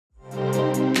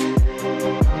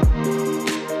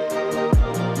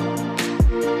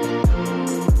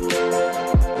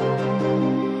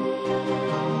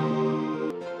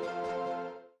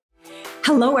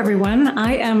everyone.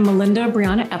 I am Melinda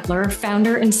Brianna Epler,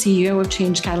 founder and CEO of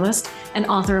Change Catalyst and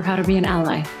author of How to Be an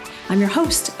Ally. I'm your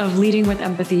host of Leading with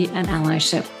Empathy and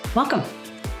Allyship. Welcome.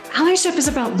 Allyship is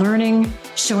about learning,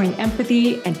 showing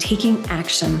empathy, and taking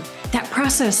action. That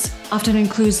process often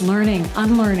includes learning,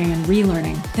 unlearning, and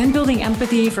relearning, then building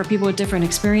empathy for people with different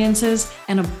experiences,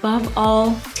 and above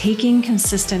all, taking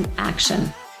consistent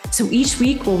action. So each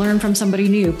week we'll learn from somebody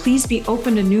new. Please be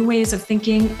open to new ways of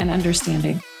thinking and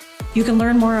understanding. You can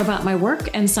learn more about my work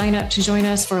and sign up to join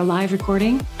us for a live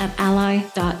recording at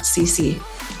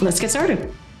ally.cc. Let's get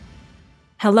started.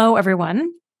 Hello,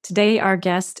 everyone. Today, our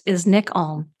guest is Nick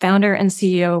Alm, founder and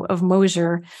CEO of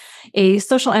Mossier, a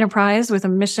social enterprise with a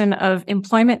mission of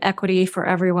employment equity for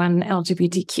everyone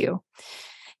LGBTQ.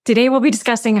 Today, we'll be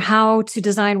discussing how to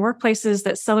design workplaces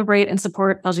that celebrate and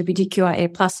support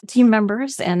LGBTQIA plus team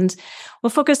members, and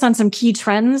we'll focus on some key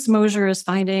trends Mossier is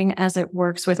finding as it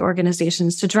works with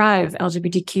organizations to drive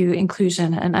LGBTQ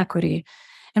inclusion and equity.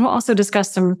 And we'll also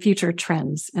discuss some future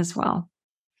trends as well.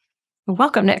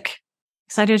 Welcome, Nick.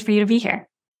 Excited for you to be here.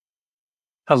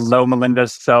 Hello, Melinda.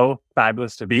 So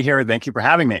fabulous to be here. Thank you for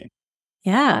having me.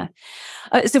 Yeah.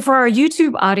 So for our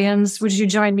YouTube audience, would you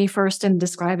join me first in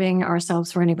describing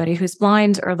ourselves for anybody who's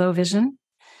blind or low vision?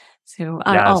 So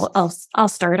Yes. I'll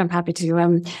start. I'm happy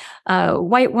to. A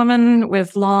white woman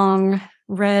with long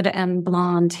red and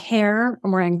blonde hair.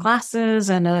 I'm wearing glasses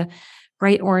and a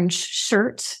bright orange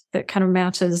shirt that kind of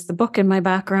matches the book in my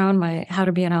background, my How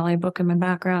to Be an Ally book in my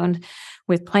background,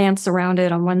 with plants around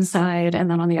it on one side.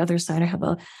 And then on the other side, I have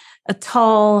a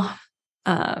tall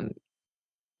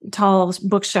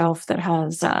bookshelf that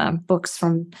has books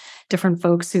from different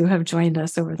folks who have joined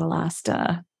us over the last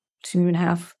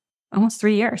 2.5, almost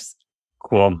 3 years.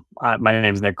 Cool. My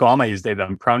name is Nick Alm. I use they,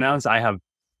 them pronouns. I have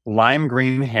lime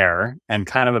green hair and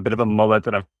kind of a bit of a mullet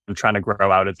that I'm trying to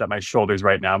grow out. It's at my shoulders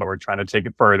right now, but we're trying to take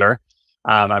it further.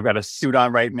 I've got a suit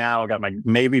on right now. I've got my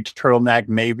navy turtleneck,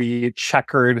 navy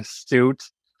checkered suit.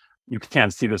 You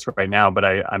can't see this right now, but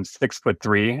I'm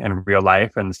 6'3" in real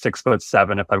life and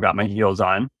 6'7" if I've got my heels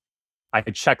on. I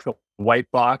could check the white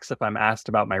box if I'm asked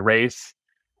about my race.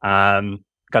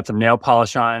 Got some nail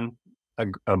polish on,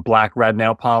 a black red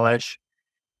nail polish.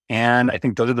 And I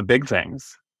think those are the big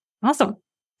things. Awesome.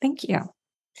 Thank you.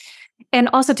 And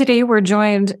also today we're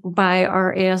joined by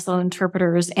our ASL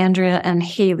interpreters, Andrea and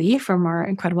Haley, from our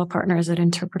incredible partners at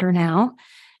Interpreter Now.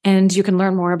 And you can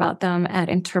learn more about them at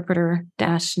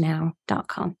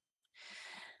interpreter-now.com.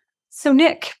 So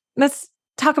Nick, let's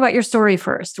talk about your story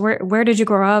first. Where did you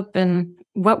grow up and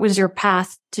what was your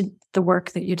path to the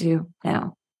work that you do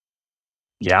now?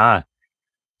 Yeah.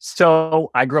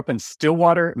 So I grew up in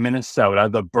Stillwater, Minnesota,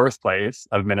 the birthplace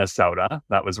of Minnesota.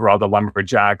 That was where all the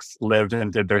lumberjacks lived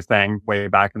and did their thing way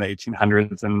back in the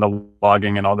 1800s and the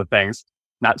logging and all the things.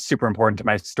 Not super important to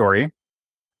my story.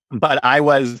 But I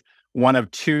was one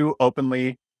of two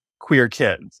openly queer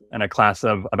kids in a class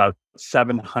of about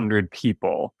 700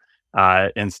 people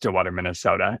in Stillwater,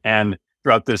 Minnesota. And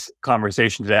throughout this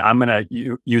conversation today, I'm going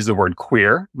to use the word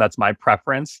queer. That's my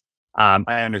preference.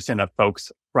 I understand that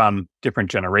folks from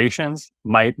different generations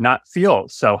might not feel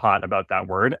so hot about that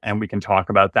word, and we can talk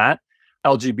about that.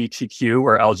 LGBTQ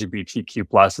or LGBTQ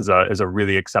plus is a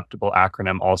really acceptable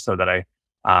acronym also that I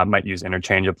might use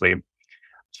interchangeably.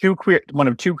 One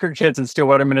of two queer kids in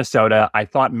Stillwater, Minnesota. I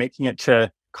thought making it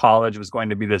to college was going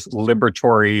to be this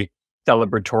liberatory,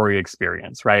 celebratory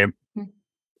experience, right? Mm-hmm.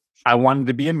 I wanted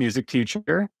to be a music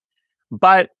teacher,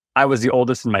 but I was the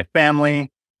oldest in my family,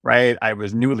 right? I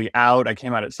was newly out. I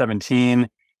came out at 17.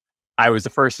 I was the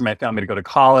first in my family to go to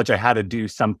college. I had to do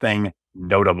something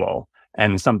notable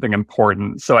and something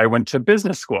important. So I went to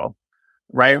business school,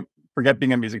 right? Forget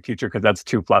being a music teacher because that's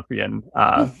too fluffy and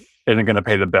isn't going to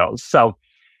pay the bills. So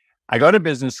I go to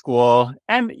business school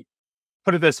and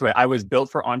put it this way, I was built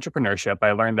for entrepreneurship.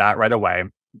 I learned that right away.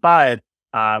 But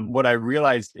what I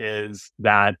realized is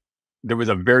that there was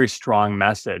a very strong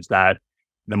message that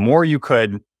the more you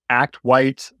could act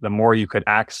white, the more you could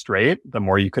act straight, the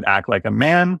more you could act like a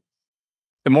man,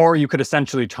 the more you could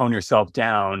essentially tone yourself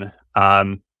down,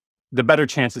 the better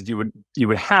chances you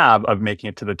would have of making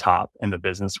it to the top in the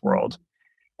business world.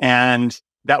 And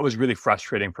that was really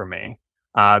frustrating for me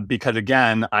because,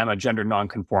 again, I'm a gender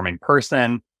nonconforming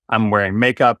person. I'm wearing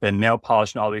makeup and nail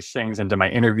polish and all these things into my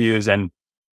interviews. And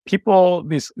people,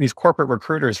 these corporate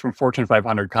recruiters from Fortune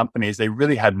 500 companies, they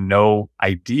really had no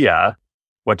idea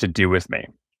what to do with me.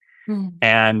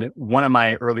 And one of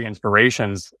my early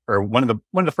inspirations, or one of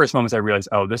the first moments I realized,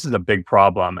 oh, this is a big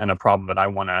problem and a problem that I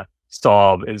want to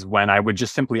solve, is when I would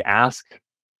just simply ask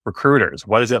recruiters,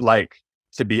 what is it like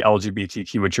to be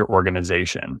LGBTQ at your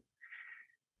organization?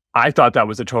 I thought that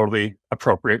was a totally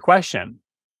appropriate question.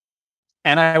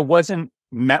 And I wasn't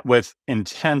met with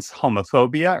intense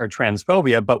homophobia or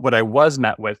transphobia, but what I was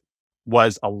met with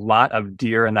was a lot of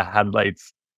deer in the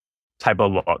headlights type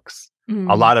of looks,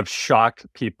 a lot of shocked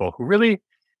people who really,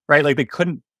 right, like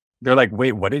they're like,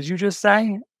 wait, what did you just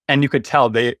say? And you could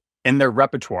tell in their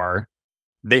repertoire,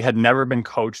 they had never been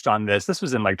coached on this. This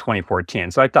was in like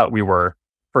 2014. So I thought we were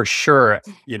for sure,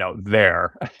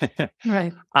 there.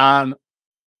 Right.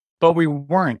 But we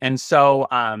weren't. And so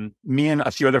me and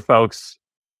a few other folks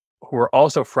who were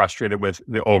also frustrated with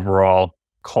the overall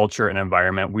culture and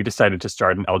environment, we decided to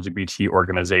start an LGBT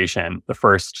organization, the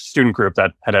first student group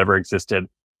that had ever existed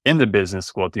in the business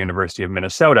school at the University of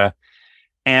Minnesota.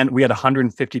 And we had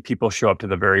 150 people show up to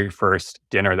the very first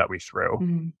dinner that we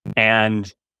threw.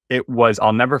 And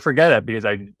I'll never forget it, because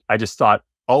I just thought,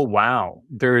 oh, wow,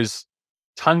 there's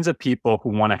tons of people who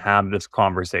want to have this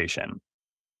conversation.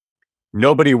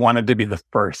 Nobody wanted to be the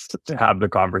first to have the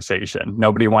conversation.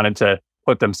 Nobody wanted to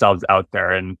put themselves out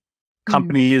there. And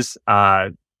companies,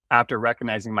 after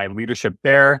recognizing my leadership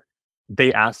there,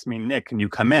 they asked me, Nick, can you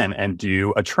come in and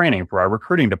do a training for our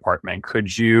recruiting department?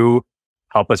 Could you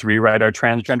help us rewrite our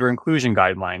transgender inclusion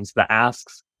guidelines? The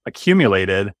asks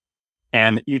accumulated,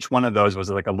 and each one of those was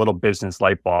like a little business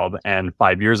light bulb. And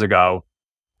 5 years ago,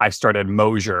 I started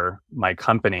Mossier, my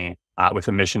company, with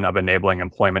a mission of enabling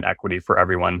employment equity for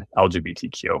everyone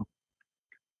LGBTQ.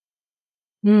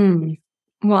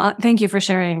 Well, thank you for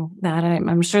sharing that.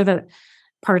 I'm sure that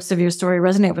parts of your story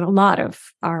resonate with a lot of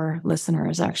our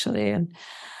listeners, actually. And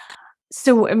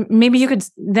so maybe you could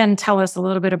then tell us a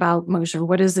little bit about Mossier.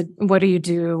 What is it? What do you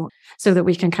do, so that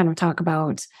we can kind of talk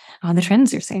about the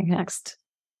trends you're seeing next?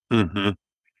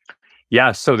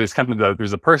 Yeah, so there's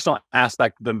there's a personal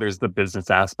aspect, then there's the business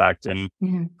aspect. And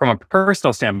from a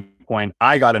personal standpoint,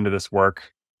 I got into this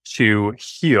work to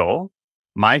heal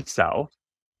myself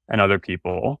and other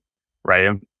people,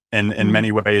 right? And in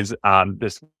many ways,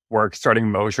 this work,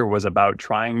 starting Mossier, was about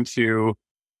trying to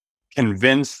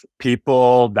convince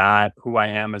people that who I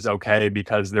am is okay,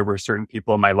 because there were certain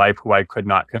people in my life who I could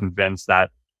not convince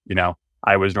that,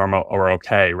 I was normal or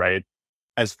okay, right?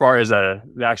 As far as the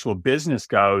actual business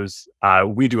goes,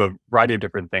 we do a variety of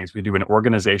different things. We do an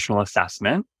organizational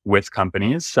assessment with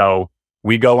companies. So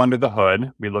we go under the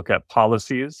hood, we look at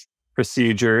policies,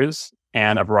 procedures,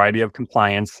 and a variety of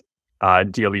compliance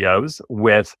dealios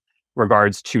with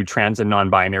regards to trans and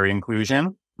non-binary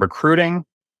inclusion, recruiting,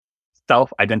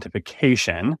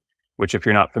 self-identification, which, if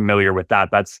you're not familiar with that,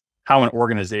 that's how an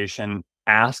organization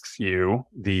asks you,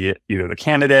 either the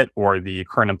candidate or the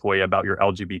current employee, about your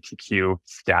LGBTQ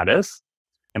status.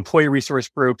 Employee resource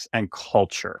groups and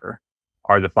culture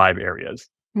are the 5 areas.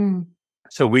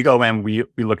 So we go in, we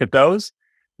look at those,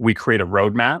 we create a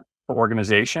roadmap for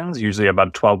organizations, usually about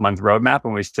a 12-month roadmap,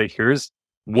 and we say, here's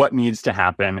what needs to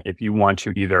happen if you want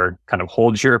to either kind of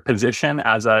hold your position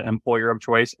as an employer of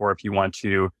choice, or if you want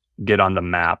to get on the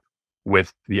map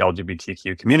with the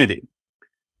LGBTQ community.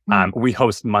 We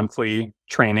host monthly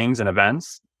trainings and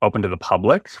events open to the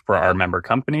public for our member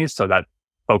companies, so that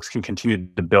folks can continue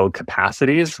to build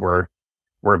capacities. We're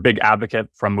a big advocate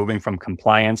from moving from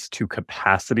compliance to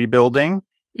capacity building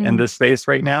in this space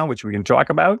right now, which we can talk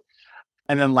about.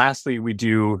 And then lastly, we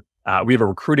have a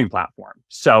recruiting platform.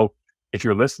 So if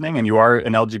you're listening and you are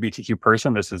an LGBTQ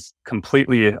person, this is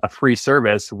completely a free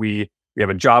service. We have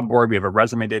a job board, we have a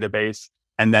resume database,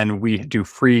 and then we do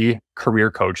free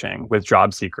career coaching with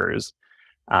job seekers.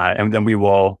 And then we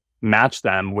will match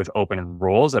them with open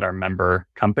roles at our member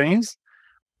companies.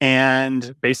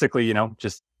 And basically,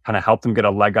 just kind of help them get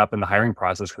a leg up in the hiring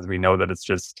process, because we know that it's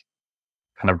just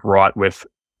kind of wrought with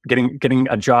getting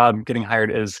a job, getting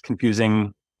hired is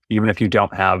confusing, even if you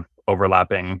don't have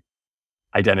overlapping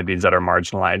identities that are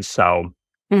marginalized. So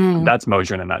that's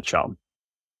Mossier in a nutshell.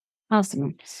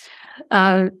 Awesome.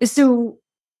 So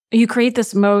you create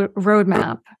this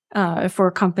roadmap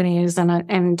for companies,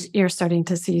 and you're starting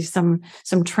to see some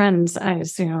trends, I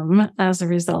assume, as a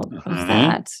result of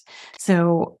that.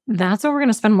 So that's what we're going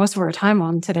to spend most of our time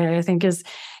on today, I think, is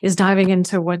diving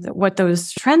into what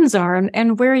those trends are,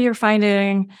 and where you're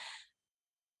finding,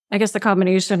 I guess, the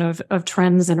combination of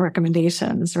trends and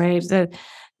recommendations, right? That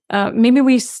maybe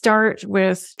we start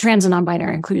with trans and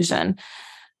non-binary inclusion.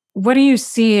 What are you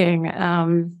seeing?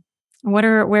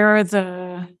 Where are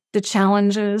the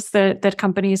challenges that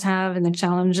companies have, and the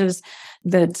challenges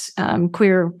that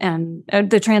queer and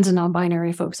the trans and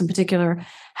non-binary folks in particular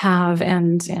have,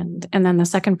 and then the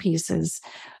second piece is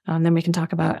then we can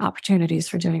talk about opportunities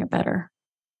for doing it better.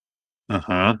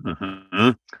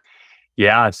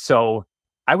 Yeah, so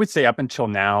I would say up until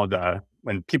now,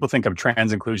 when people think of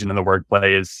trans inclusion in the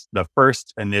workplace, the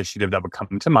first initiative that would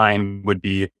come to mind would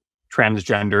be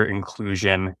transgender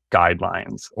inclusion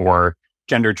guidelines or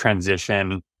gender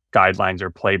transition guidelines or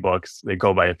playbooks. They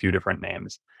go by a few different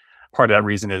names. Part of that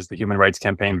reason is the Human Rights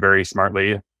Campaign very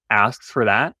smartly asks for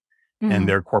that in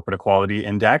their corporate equality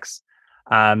index.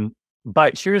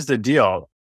 But here's the deal.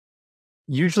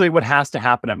 Usually what has to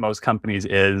happen at most companies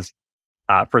is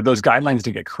for those guidelines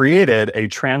to get created, a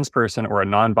trans person or a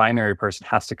non-binary person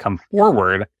has to come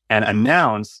forward and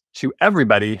announce to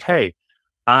everybody, hey,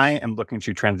 I am looking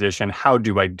to transition. How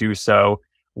do I do so?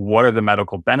 What are the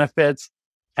medical benefits?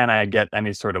 Can I get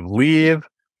any sort of leave?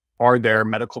 Are there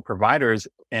medical providers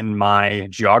in my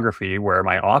geography where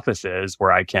my office is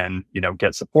where I can,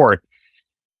 get support?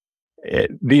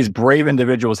 These brave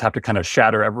individuals have to kind of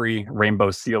shatter every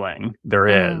rainbow ceiling there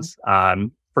is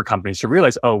for companies to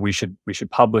realize, oh, we should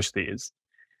publish these.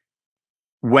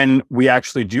 When we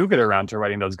actually do get around to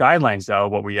writing those guidelines, though,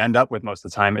 what we end up with most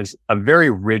of the time is a very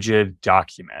rigid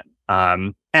document.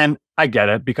 And I get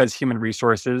it because human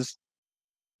resources,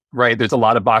 right? There's a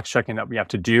lot of box checking that we have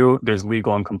to do. There's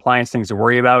legal and compliance things to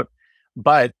worry about.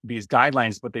 But these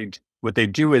guidelines, what they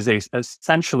do is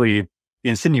essentially the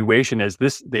insinuation is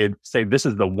this, they say this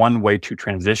is the one way to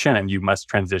transition and you must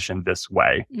transition this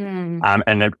way. And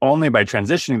then only by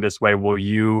transitioning this way will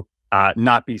you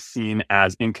not be seen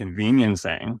as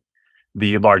inconveniencing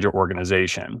the larger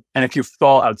organization. And if you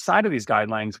fall outside of these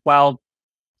guidelines, well,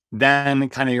 then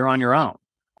kind of you're on your own.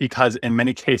 Because in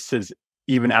many cases,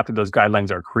 even after those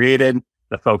guidelines are created,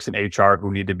 the folks in HR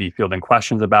who need to be fielding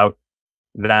questions about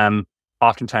them,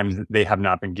 oftentimes they have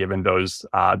not been given those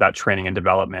that training and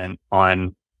development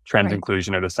on trans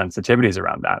inclusion or the sensitivities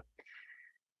around that.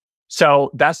 So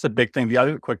that's the big thing. The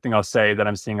other quick thing I'll say that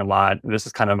I'm seeing a lot, this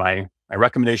is kind of my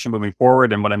recommendation moving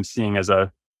forward, and what I'm seeing as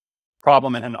a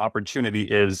problem and an opportunity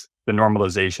is the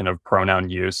normalization of pronoun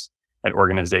use at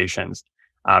organizations.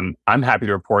 I'm happy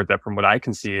to report that from what I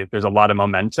can see, there's a lot of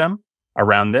momentum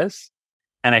around this.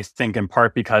 And I think in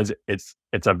part because it's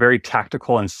a very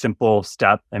tactical and simple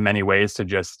step in many ways to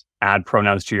just add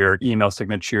pronouns to your email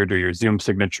signature, to your Zoom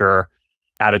signature,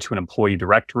 add it to an employee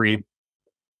directory.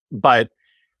 But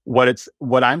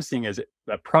what I'm seeing is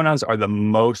that pronouns are the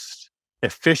most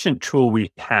efficient tool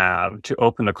we have to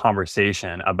open the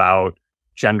conversation about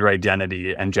gender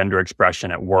identity and gender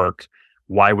expression at work.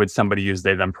 Why would somebody use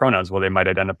they, them pronouns? Well, they might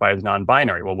identify as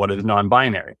non-binary. Well, what is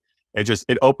non-binary?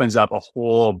 It opens up a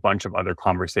whole bunch of other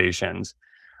conversations.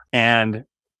 And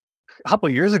a couple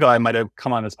of years ago, I might have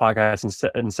come on this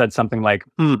podcast and said something like,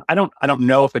 I don't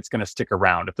know if it's going to stick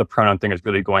around, if the pronoun thing is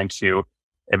really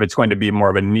if it's going to be more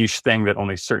of a niche thing that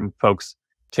only certain folks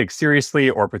take seriously,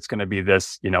 or if it's going to be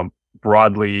this,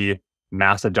 broadly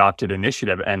mass adopted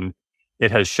initiative. And it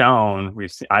has shown,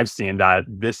 I've seen that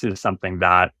this is something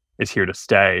that is here to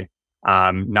stay,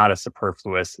 not a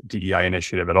superfluous DEI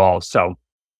initiative at all. So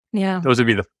those would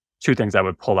be the two things I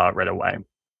would pull out right away.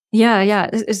 Yeah.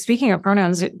 Speaking of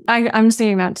pronouns, I'm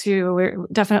seeing that too. We're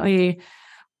definitely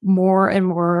more and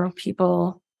more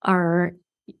people are.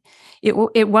 It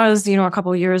was, a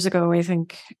couple of years ago, I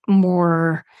think,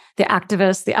 more the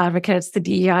activists, the advocates, the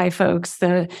DEI folks,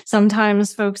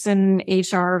 sometimes folks in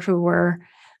HR who were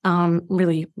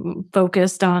really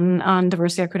focused on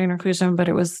diversity, equity, and inclusion, but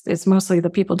it's mostly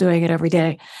the people doing it every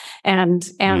day, and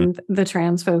the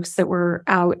trans folks that were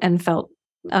out and felt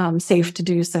safe to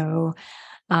do so,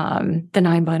 the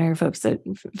non-binary folks that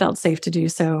felt safe to do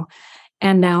so.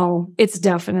 And now it's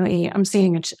definitely, I'm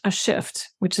seeing a shift,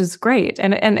 which is great.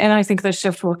 And I think the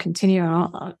shift will continue.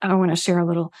 I want to share a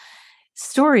little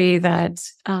story that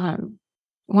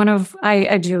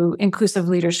I do inclusive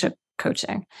leadership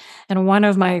coaching. And one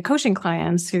of my coaching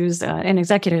clients, who's an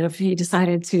executive, he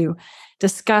decided to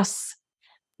discuss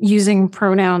using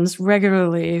pronouns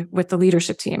regularly with the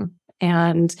leadership team.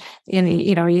 And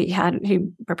he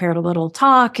prepared a little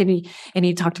talk, and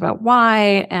he talked about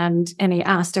why, and he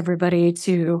asked everybody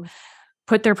to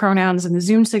put their pronouns in the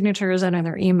Zoom signatures and in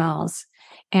their emails.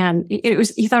 And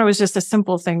he thought it was just a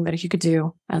simple thing that he could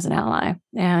do as an ally.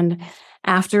 And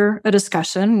after a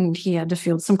discussion, he had to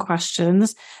field some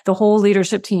questions. The whole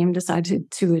leadership team decided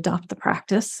to adopt the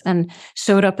practice and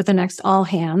showed up at the next all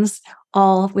hands,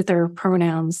 all with their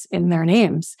pronouns in their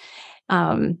names,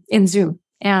 in Zoom.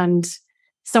 And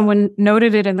someone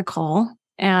noted it in the call,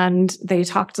 and they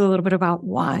talked a little bit about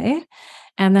why.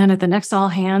 And then at the next all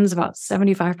hands, about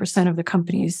 75% of the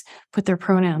companies put their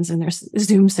pronouns in their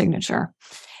Zoom signature.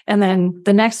 And then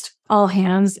the next all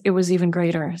hands, it was even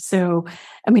greater. So,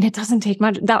 it doesn't take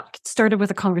much. That started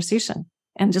with a conversation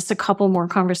and just a couple more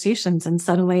conversations, and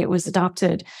suddenly it was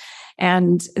adopted.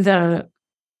 And the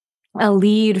a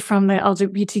lead from the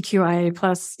LGBTQIA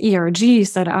plus ERG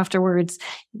said afterwards,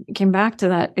 came back to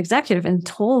that executive and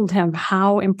told him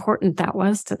how important that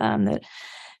was to them,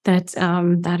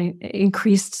 that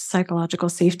increased psychological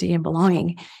safety and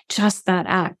belonging. Just that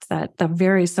act, that the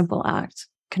very simple act,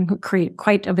 can create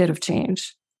quite a bit of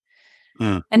change.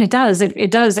 And it does,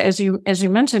 as you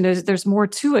mentioned, there's more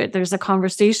to it. There's a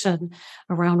conversation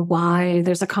around why.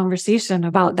 There's a conversation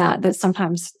about that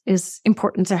sometimes is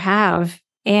important to have.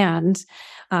 And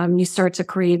you start to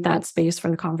create that space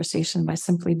for the conversation by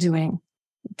simply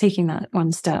taking that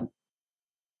one step.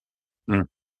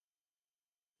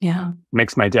 Yeah.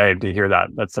 Makes my day to hear that.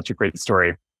 That's such a great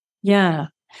story. Yeah.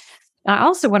 I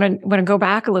also want to go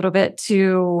back a little bit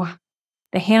to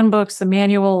the handbooks, the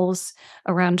manuals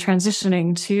around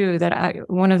transitioning too.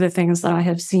 One of the things that I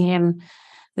have seen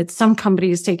that some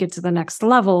companies take it to the next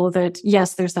level, that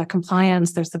yes, there's that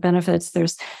compliance, there's the benefits,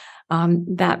 there's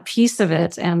that piece of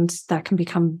it, and that can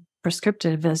become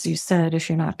prescriptive, as you said, if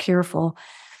you're not careful.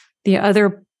 The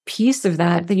other piece of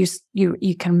that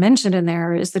you can mention in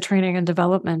there is the training and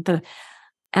development.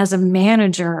 As a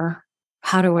manager,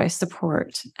 how do I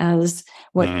support?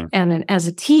 And as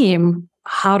a team,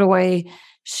 how do I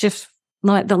shift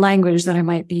the language that I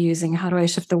might be using? How do I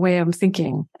shift the way I'm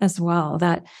thinking as well?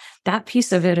 That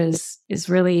piece of it is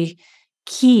really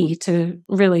key to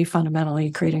really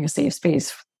fundamentally creating a safe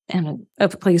space and a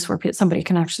place where somebody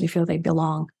can actually feel they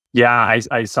belong. Yeah,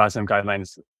 I saw some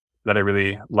guidelines that I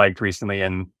really liked recently,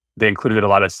 and they included a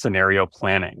lot of scenario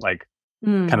planning, like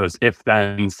kind of those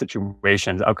if-then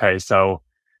situations. Okay, so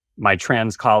my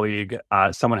trans colleague,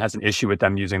 someone has an issue with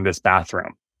them using this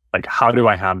bathroom. Like, how do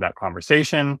I have that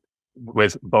conversation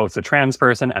with both the trans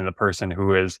person and the person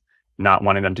who is not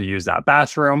wanting them to use that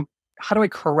bathroom? How do I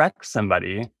correct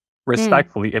somebody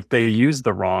respectfully if they use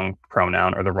the wrong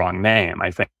pronoun or the wrong name?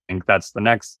 I think that's the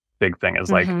next big thing is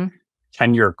like,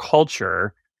 can your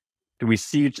culture, do we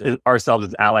see ourselves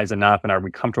as allies enough, and are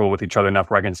we comfortable with each other enough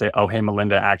where I can say, oh, hey,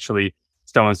 Melinda, actually,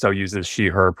 so-and-so uses she,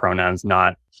 her pronouns,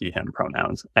 not he, him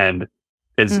pronouns. And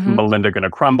is Melinda going to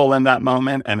crumble in that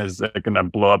moment? And is it going to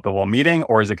blow up the whole meeting?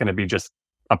 Or is it going to be just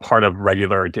a part of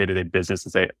regular day-to-day business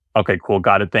and say, okay, cool,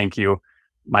 got it, thank you,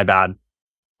 my bad,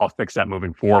 I'll fix that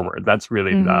moving forward. That's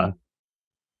really the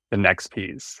next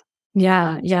piece.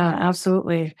 Yeah,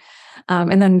 absolutely.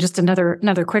 And then just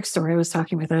another quick story. I was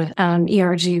talking with an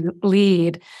ERG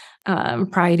lead,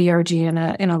 Pride ERG in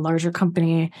a larger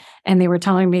company, and they were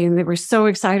telling me they were so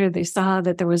excited. They saw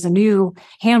that there was a new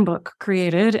handbook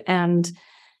created, and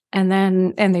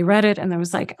they read it, and it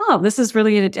was like, oh, this is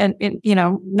really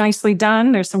nicely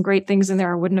done. There's some great things in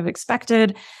there I wouldn't have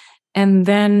expected. And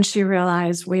then she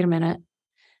realized, wait a minute,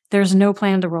 there's no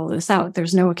plan to roll this out.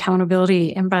 There's no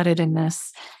accountability embedded in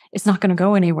this. It's not going to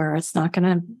go anywhere. It's not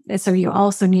going to. So you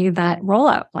also need that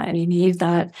rollout plan. You need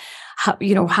that.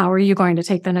 How are you going to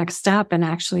take the next step and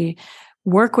actually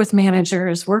work with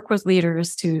managers, work with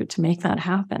leaders to make that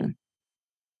happen?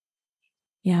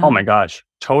 Yeah. Oh my gosh,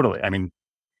 totally. I mean,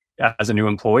 as a new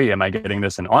employee, am I getting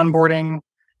this in onboarding?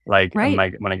 Like, when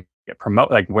I get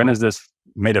promoted, like, when is this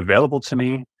made available to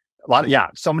me?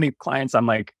 So many clients, I'm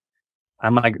like,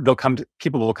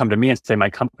 people will come to me and say, my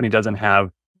company doesn't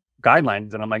have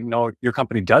guidelines. And I'm like, no, your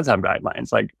company does have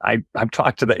guidelines. Like, I've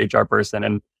talked to the HR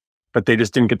person, but they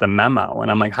just didn't get the memo. And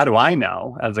I'm like, how do I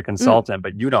know as a consultant,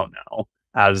 but you don't know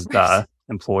as the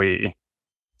employee?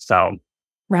 So.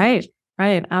 Right.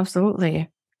 Absolutely.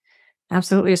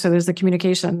 So there's the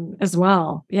communication as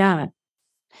well. Yeah.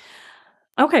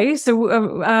 Okay.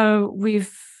 So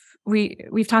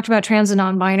we've talked about trans and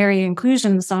non-binary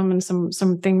inclusion, and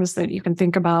some things that you can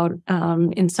think about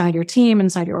inside your team,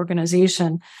 inside your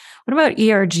organization. What about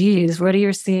ERGs? What are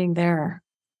you seeing there?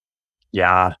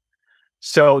 Yeah.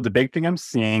 So the big thing I'm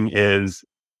seeing is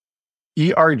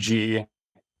ERG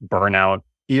burnout.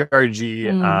 ERG,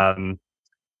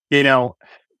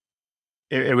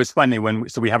 it was funny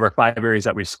so we have our 5 areas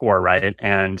that we score, right?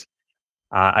 And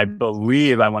I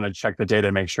believe, I want to check the data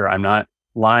to make sure I'm not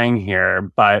lying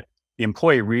here, but the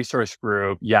employee resource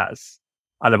group, yes,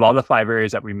 out of all the 5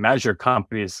 areas that we measure,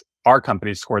 our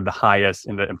company scored the highest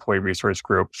in the employee resource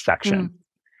group section.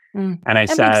 And I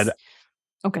said,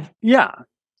 okay. Yeah.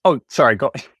 Oh, sorry.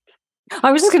 Go.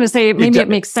 I was just going to say, maybe it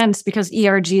makes sense because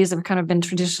ERGs have kind of been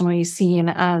traditionally seen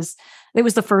as, it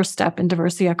was the first step in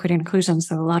diversity, equity, and inclusion.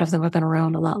 So a lot of them have been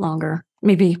around a lot longer.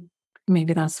 Maybe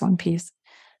that's one piece.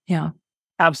 Yeah.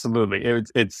 Absolutely.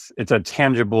 It's a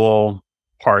tangible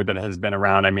part that has been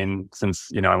around, I mean, since,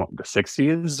 the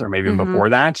 60s or maybe even before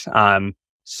that.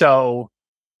 So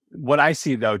what I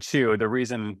see though, too, the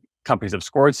reason companies have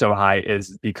scored so high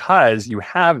is because you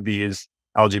have these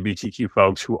LGBTQ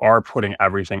folks who are putting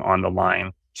everything on the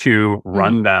line to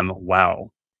run them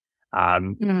well.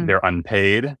 They're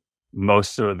unpaid.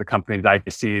 Most of the companies I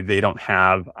see, they don't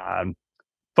have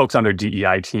folks on their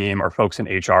DEI team or folks in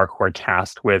HR who are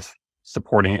tasked with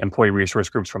supporting employee resource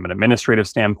groups from an administrative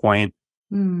standpoint.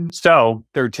 So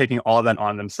they're taking all of that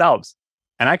on themselves.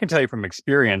 And I can tell you from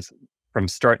experience, from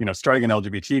starting an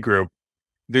LGBT group,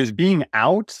 there's being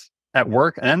out at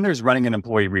work, and then there's running an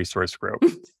employee resource group.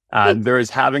 There is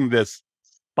having this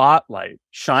spotlight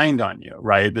shined on you,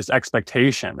 right? This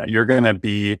expectation that you're going to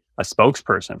be a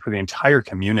spokesperson for the entire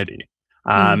community.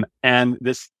 And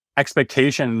this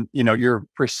expectation, you're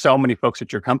for so many folks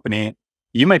at your company,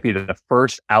 you might be the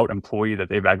first out employee that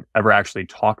they've ever actually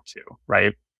talked to,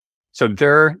 right? So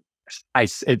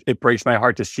it breaks my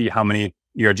heart to see how many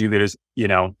ERG leaders,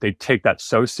 they take that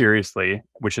so seriously,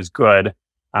 which is good.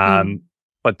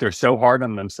 But they're so hard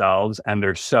on themselves, and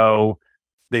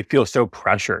they feel so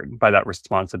pressured by that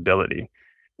responsibility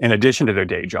in addition to their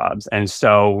day jobs. And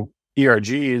so ERG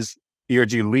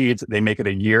leads, they make it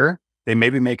a year, they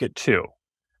maybe make it 2.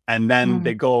 And then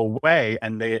they go away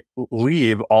and they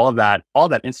leave all that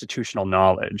institutional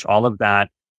knowledge, all of that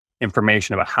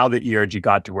information about how the ERG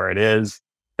got to where it is,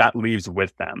 that leaves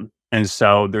with them. And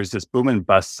so there's this boom and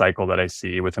bust cycle that I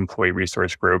see with employee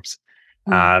resource groups.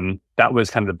 That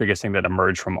was kind of the biggest thing that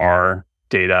emerged from our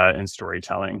data and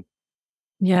storytelling.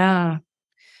 Yeah.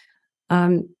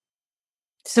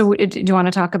 So do you want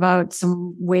to talk about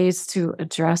some ways to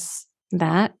address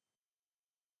that?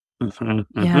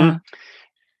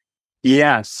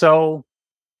 Yeah. So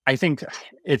I think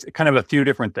it's kind of a few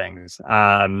different things.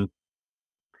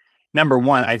 Number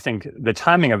one, I think the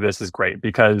timing of this is great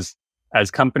because as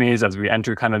companies, as we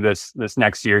enter kind of this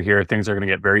next year here, things are going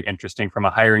to get very interesting from a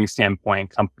hiring standpoint.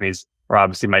 Companies are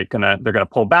obviously they're going to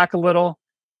pull back a little,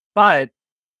 but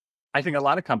I think a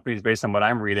lot of companies, based on what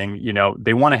I'm reading,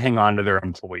 they want to hang on to their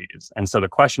employees. And so the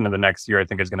question of the next year, I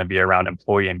think, is going to be around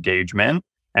employee engagement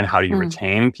and how do you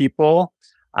retain people?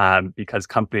 Because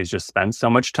companies just spend so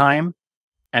much time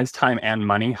and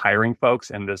money hiring folks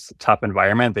in this tough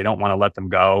environment. They don't want to let them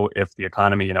go if the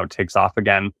economy, takes off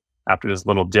again after this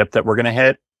little dip that we're going to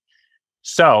hit.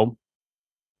 So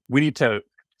we need to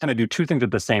kind of do 2 things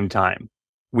at the same time.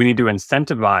 We need to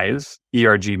incentivize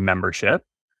ERG membership.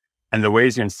 And the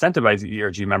ways you incentivize the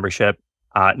ERG membership,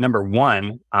 number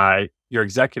one, your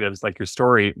executives, like your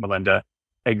story, Melinda,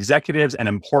 executives and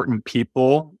important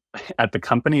people at the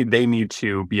company, they need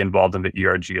to be involved in the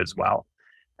ERG as well.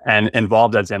 And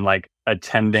involved as in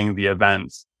attending the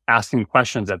events, asking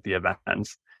questions at the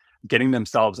events, getting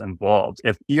themselves involved.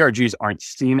 If ERGs aren't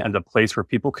seen as a place where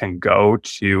people can go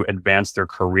to advance their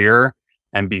career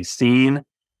and be seen,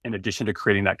 in addition to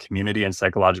creating that community and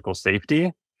psychological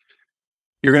safety,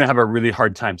 you're going to have a really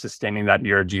hard time sustaining that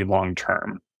ERG long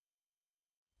term.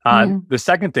 The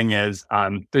second thing is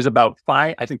there's about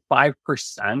 5%,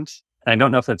 and I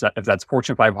don't know if that's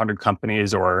Fortune 500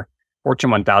 companies or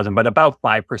Fortune 1000, but about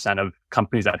 5% of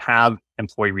companies that have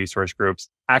employee resource groups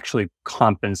actually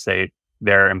compensate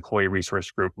their employee resource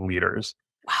group leaders.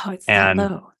 Wow, it's that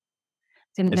low.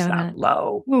 Didn't know that.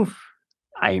 Low. Oof.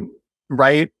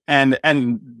 Right. And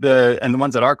the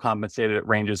ones that are compensated, it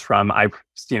ranges from, I've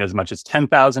seen as much as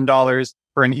 $10,000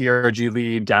 for an ERG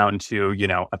lead down to,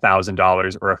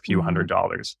 $1,000 or a few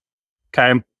 $100s.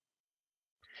 Okay.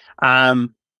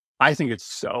 I think it's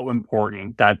so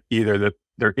important that either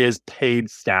there is paid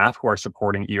staff who are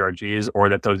supporting ERGs, or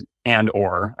that those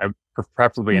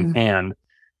preferably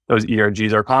those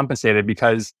ERGs are compensated,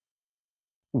 because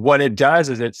what it does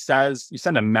is it says, you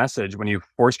send a message when you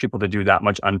force people to do that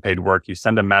much unpaid work. You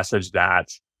send a message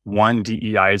that, one,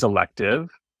 DEI is elective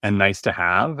and nice to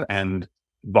have and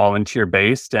volunteer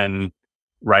based and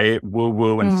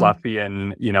woo and fluffy.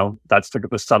 And, that's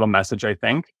the subtle message, I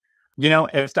think.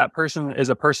 If that person is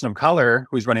a person of color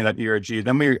who's running that ERG,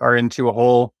 then we are into a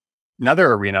whole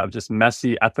another arena of just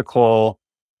messy, ethical,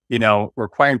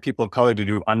 requiring people of color to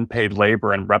do unpaid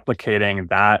labor and replicating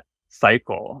that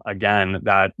cycle again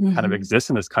that kind of exists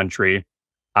in this country,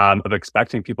 of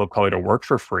expecting people of color to work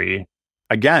for free.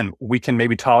 Again, we can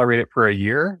maybe tolerate it for a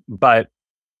year, but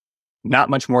not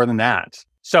much more than that.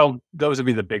 So those would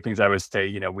be the big things I would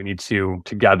say, we need to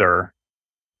together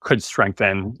could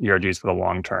strengthen ERGs for the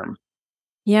long term.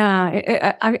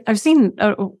 Yeah, I've seen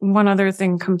one other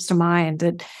thing comes to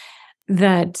mind,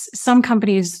 that some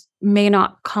companies may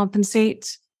not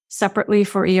compensate separately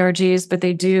for ERGs, but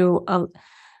they do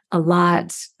a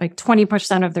lot, like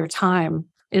 20% of their time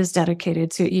is dedicated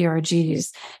to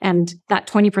ERGs. And that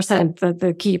 20%,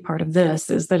 the key part of this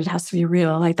is that it has to be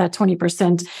real. Like that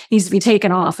 20% needs to be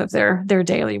taken off of their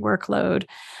daily workload.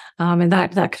 And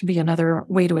that could be another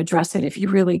way to address it if you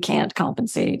really can't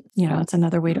compensate. It's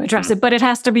another way to address it, but it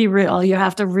has to be real. You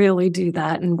have to really do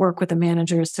that and work with the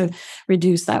managers to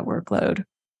reduce that workload.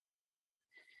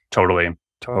 Totally.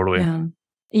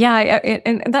 Yeah.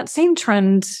 And that same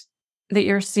trend that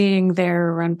you're seeing there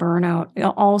around burnout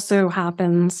also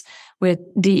happens with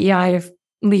DEI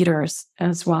leaders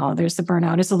as well. There's the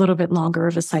burnout. It's a little bit longer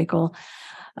of a cycle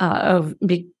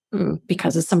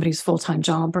because it's somebody's full-time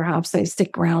job. Perhaps they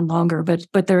stick around longer,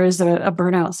 but there is a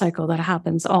burnout cycle that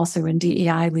happens also in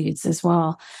DEI leads as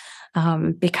well,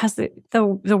 because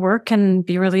the work can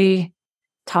be really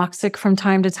toxic from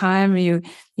time to time.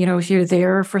 If you're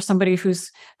there for somebody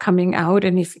who's coming out,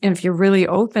 and if you're really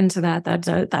open to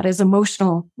that is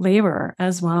emotional labor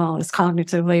as well as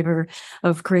cognitive labor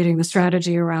of creating the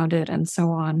strategy around it and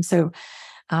so on. So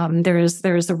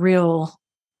there's a real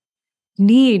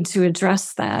need to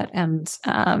address that, and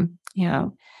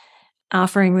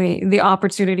offering the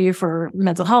opportunity for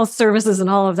mental health services and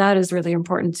all of that is really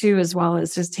important too, as well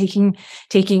as just taking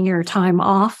your time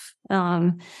off.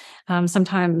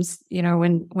 Sometimes,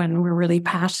 when we're really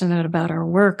passionate about our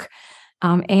work,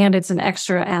 and it's an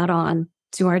extra add-on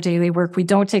to our daily work, we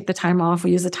don't take the time off.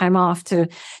 We use the time off to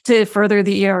further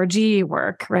the ERG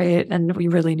work, right? And we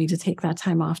really need to take that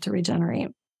time off to regenerate.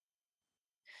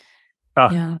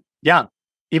 Yeah.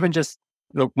 Even just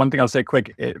the one thing I'll say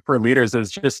quick for leaders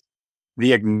is just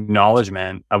the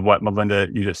acknowledgement of what Melinda,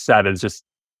 you just said, is just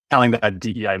telling that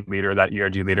DEI leader, that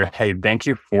ERG leader, hey, thank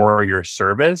you for your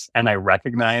service. And I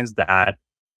recognize that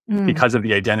because of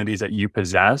the identities that you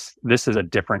possess, this is a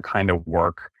different kind of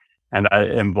work. And that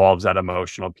involves that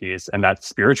emotional piece and that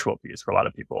spiritual piece for a lot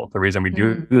of people. The reason we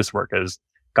do this work has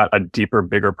got a deeper,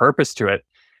 bigger purpose to it.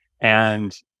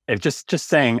 And it's just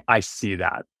saying, I see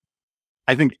that.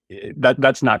 I think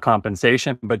that's not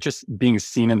compensation, but just being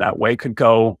seen in that way could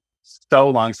go so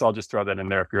long. So I'll just throw that in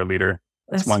there if you're a leader.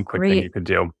 That's one quick thing you could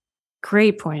do.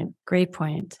 Great point.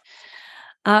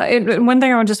 And one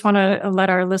thing I just want to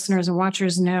let our listeners and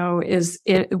watchers know is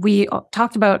we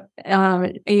talked about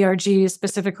ERG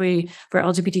specifically for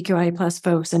LGBTQIA plus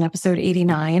folks in episode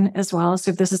 89 as well. So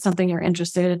if this is something you're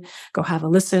interested, go have a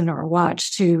listen or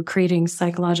watch to creating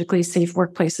psychologically safe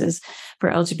workplaces for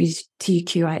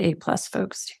LGBTQIA plus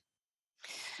folks.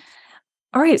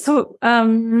 All right. So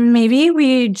maybe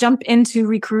we jump into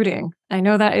recruiting. I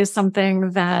know that is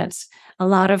something that a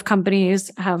lot of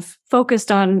companies have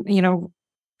focused on.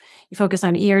 You focus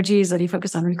on ERGs, then you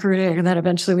focus on recruiting, and then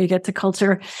eventually we get to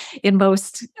culture in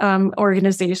most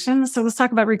organizations. So let's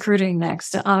talk about recruiting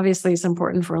next. Obviously, it's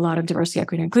important for a lot of diversity,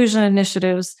 equity, and inclusion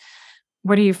initiatives.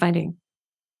 What are you finding?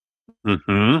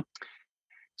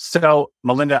 So,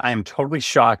 Melinda, I am totally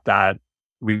shocked that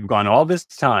we've gone all this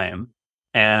time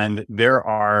and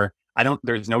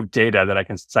there's no data that I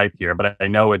can cite here, but I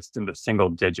know it's in the single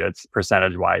digits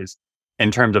percentage-wise in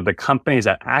terms of the companies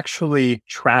that actually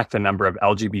track the number of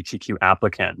LGBTQ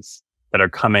applicants that are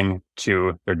coming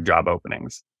to their job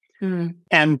openings.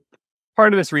 And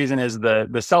part of this reason is the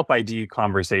self-ID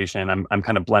conversation. I'm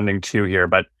kind of blending two here,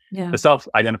 but the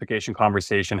self-identification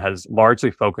conversation has largely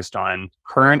focused on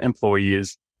current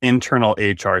employees' internal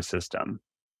HR system.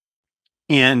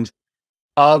 And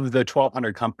of the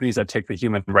 1,200 companies that take the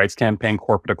Human Rights Campaign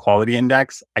Corporate Equality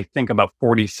Index, I think about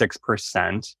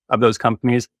 46% of those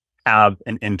companies have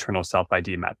an internal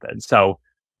self-ID method. So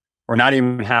we're not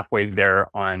even halfway there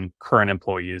on current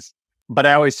employees. But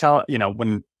I always tell,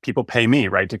 when people pay me,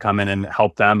 right, to come in and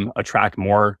help them attract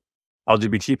more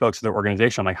LGBT folks to their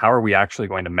organization, I'm like, how are we actually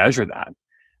going to measure that?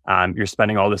 You're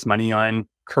spending all this money on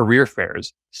career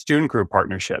fairs, student group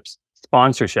partnerships,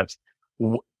 sponsorships.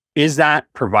 Is that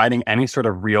providing any sort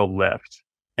of real lift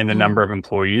in the number of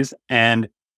employees? And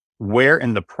where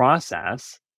in the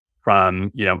process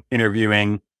from,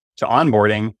 interviewing to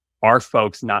onboarding are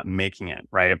folks not making it,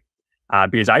 right?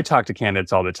 Because I talk to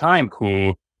candidates all the time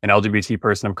who, an LGBT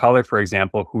person of color, for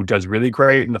example, who does really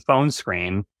great in the phone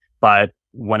screen, but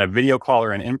when a video call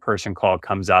or an in-person call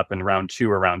comes up in round 2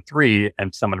 or round 3,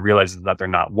 and someone realizes that they're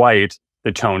not white,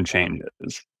 the tone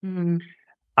changes.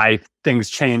 Things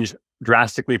change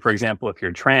drastically, for example, if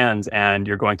you're trans and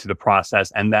you're going through the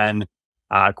process and then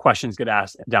questions get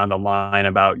asked down the line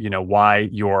about, why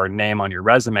your name on your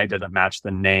resume doesn't match the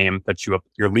name that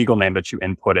your legal name that you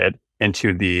inputted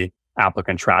into the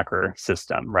applicant tracker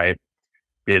system, right?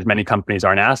 Because many companies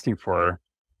aren't asking for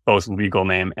both legal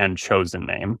name and chosen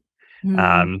name.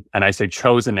 And I say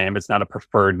chosen name, it's not a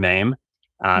preferred name.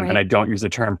 Right. And I don't use the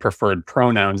term preferred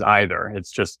pronouns either.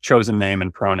 It's just chosen name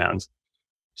and pronouns.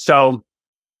 So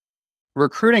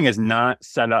recruiting is not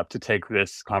set up to take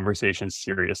this conversation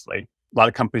seriously. A lot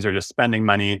of companies are just spending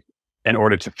money in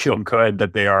order to feel good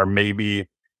that they are maybe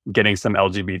getting some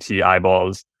LGBT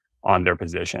eyeballs on their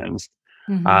positions.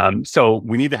 So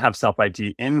we need to have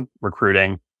self-ID in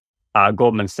recruiting.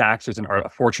 Goldman Sachs, there's a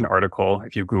Fortune article.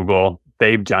 If you Google,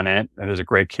 they've done it. And there's a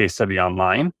great case study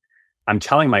online. I'm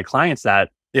telling my clients that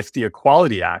if the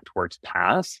Equality Act were to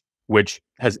pass, which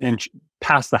has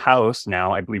passed the House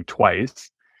now, I believe twice,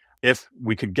 if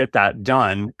we could get that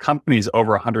done, companies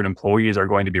over 100 employees are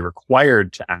going to be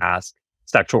required to ask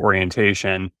sexual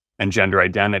orientation and gender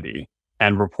identity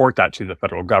and report that to the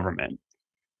federal government.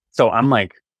 So I'm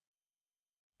like,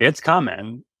 it's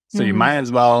coming. So you might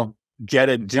as well get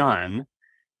it done.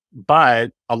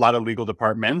 But a lot of legal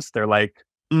departments, they're like,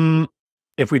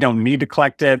 if we don't need to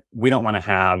collect it, we don't want to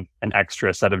have an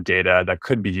extra set of data that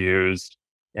could be used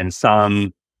in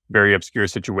some very obscure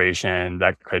situation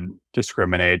that could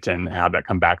discriminate and have that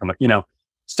come back on the,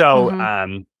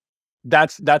 So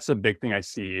that's a big thing I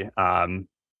see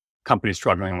companies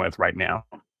struggling with right now.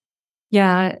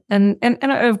 Yeah, and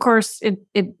of course, it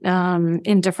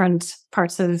in different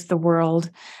parts of the world,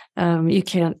 you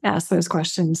can't ask those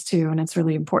questions too, and it's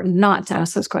really important not to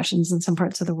ask those questions in some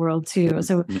parts of the world too.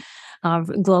 So,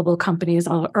 global companies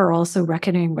are also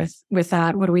reckoning with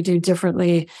that. What do we do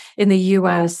differently in the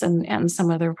U.S. and some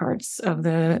other parts of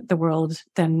the world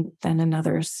than in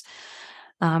others?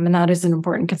 And that is an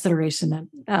important consideration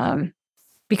that.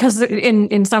 Because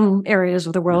in some areas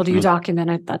of the world, you document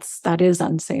it, that is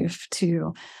unsafe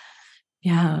too.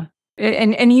 Yeah.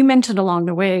 And you mentioned along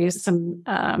the way some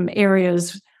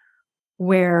areas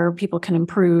where people can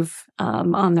improve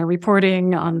on their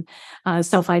reporting, on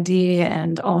self-ID,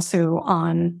 and also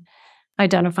on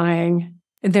identifying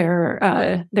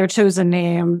their chosen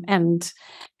name. And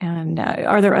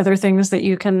are there other things that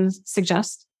you can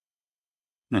suggest?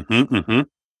 If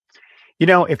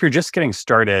you're just getting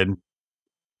started,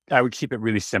 I would keep it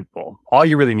really simple. All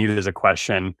you really need is a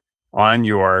question on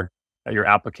your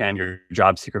applicant, your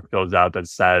job seeker fills out that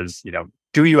says,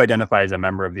 do you identify as a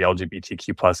member of the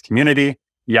LGBTQ plus community?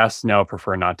 Yes, no,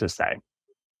 prefer not to say.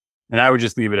 And I would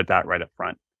just leave it at that right up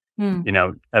front.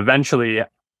 Eventually,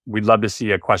 we'd love to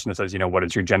see a question that says, what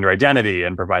is your gender identity,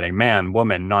 and providing man,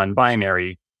 woman,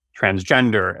 non-binary,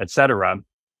 transgender, etc.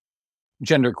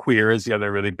 Gender queer is the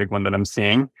other really big one that I'm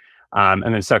seeing. And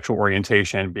then sexual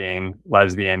orientation being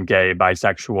lesbian, gay,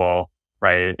 bisexual,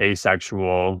 right,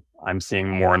 asexual. I'm seeing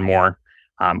more and more.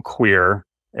 Queer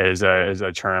is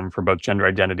a term for both gender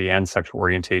identity and sexual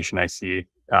orientation. I see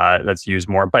that's used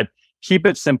more, but keep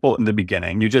it simple in the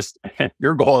beginning.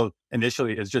 Your goal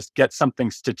initially is just get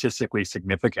something statistically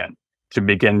significant to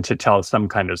begin to tell some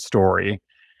kind of story.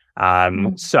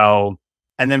 So,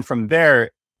 and then from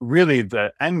there, really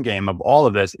the end game of all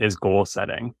of this is goal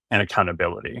setting and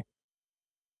accountability.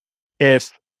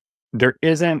 If there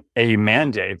isn't a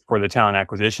mandate for the talent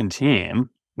acquisition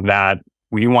team that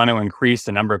we want to increase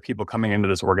the number of people coming into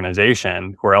this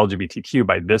organization who are LGBTQ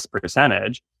by this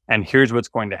percentage, and here's what's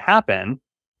going to happen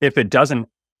if it doesn't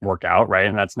work out, right?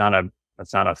 And that's not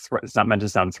it's not meant to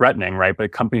sound threatening, right?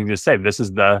 But companies just say, this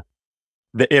is the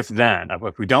if then.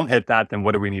 If we don't hit that, then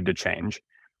what do we need to change?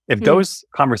 If those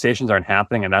conversations aren't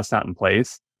happening and that's not in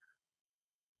place,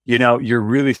 you're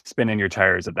really spinning your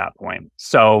tires at that point.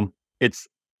 So it's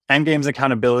end game's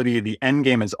accountability. The end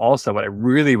game is also what I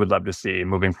really would love to see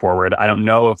moving forward. I don't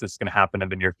know if this is going to happen in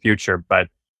the near future, but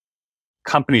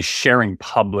companies sharing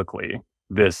publicly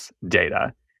this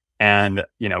data. And,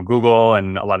 Google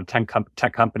and a lot of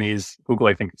tech companies, Google,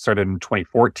 I think, started in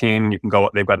 2014. You can go,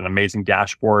 they've got an amazing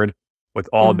dashboard with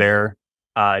all their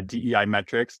DEI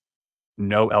metrics,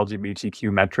 no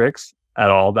LGBTQ metrics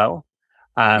at all, though.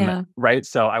 Right.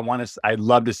 So I'd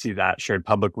love to see that shared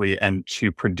publicly and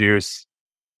to produce,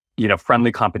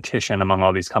 friendly competition among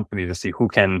all these companies to see who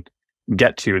can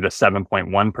get to the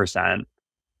 7.1%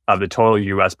 of the total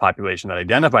US population that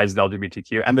identifies as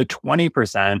LGBTQ and the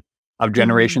 20% of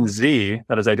Generation Z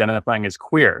that is identifying as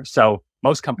queer. So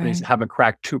most companies haven't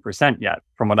cracked 2% yet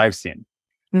from what I've seen.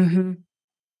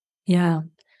 Yeah.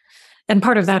 And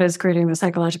part of that is creating the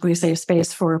psychologically safe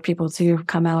space for people to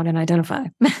come out and identify,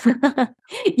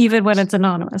 even when it's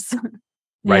anonymous.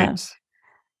 Right.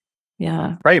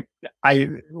 Yeah. Right.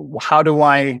 The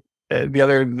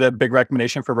big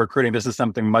recommendation for recruiting, this is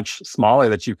something much smaller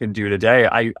that you can do today.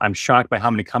 I'm shocked by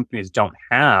how many companies don't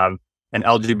have an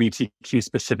LGBTQ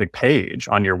specific page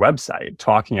on your website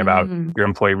talking about your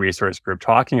employee resource group,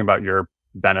 talking about your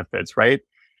benefits, right?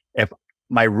 If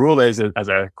my rule is, as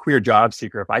a queer job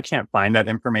seeker, if I can't find that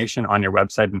information on your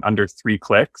website in under 3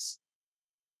 clicks,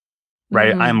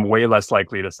 right, I'm way less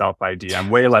likely to self-ID. I'm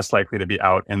way less likely to be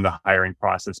out in the hiring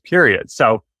process, period.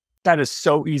 So that is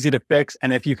so easy to fix.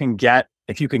 And if you can get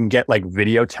like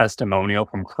video testimonial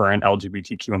from current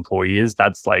LGBTQ employees,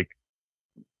 that's like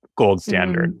gold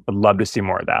standard. I'd love to see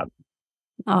more of that.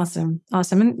 Awesome.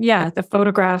 And yeah, the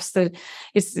photographs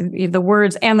it's the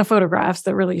words and the photographs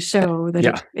that really show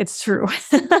that it's true.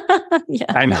 Yeah.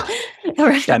 I know.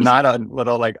 Right. Yeah, not a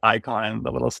little like icon,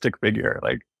 the little stick figure.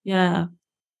 Like, yeah.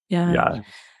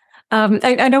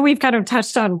 I know we've kind of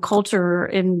touched on culture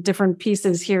in different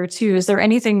pieces here too. Is there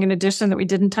anything in addition that we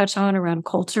didn't touch on around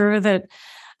culture that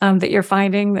you're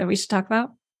finding that we should talk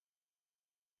about?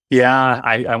 Yeah,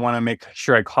 I want to make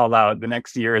sure I call out the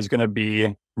next year is going to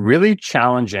be really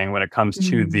challenging when it comes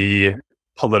to the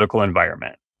political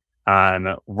environment.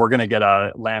 We're going to get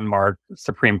a landmark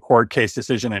Supreme Court case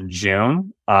decision in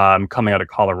June coming out of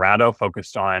Colorado,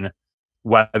 focused on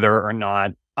whether or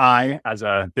not I, as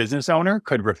a business owner,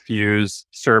 could refuse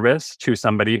service to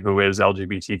somebody who is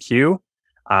LGBTQ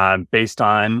based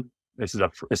on,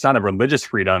 it's not a religious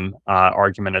freedom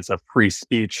argument, it's a free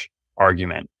speech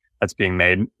argument that's being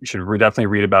made. You should definitely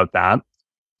read about that.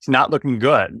 It's not looking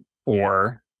good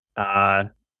for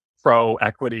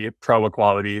pro-equity,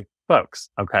 pro-equality folks,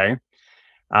 okay?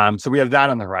 So we have that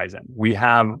on the horizon. We're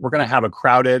going to have a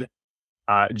crowded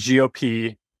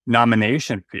GOP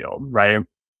nomination field, right?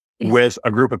 Yes. With a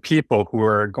group of people who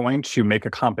are going to make a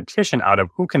competition out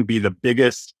of who can be the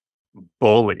biggest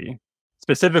bully,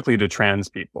 specifically to trans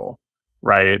people,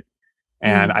 right?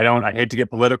 And I hate to get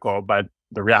political, but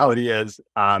the reality is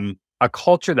a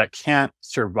culture that can't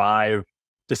survive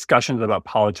discussions about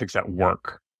politics at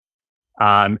work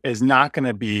is not going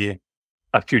to be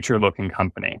a future-looking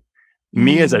company.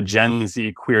 Me as a Gen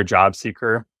Z queer job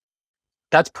seeker,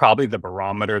 that's probably the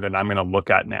barometer that I'm going to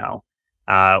look at now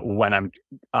when I'm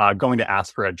going to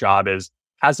ask for a job is,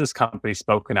 has this company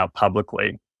spoken out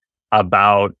publicly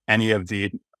about any of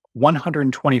the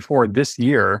 124 this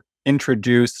year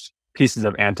introduced pieces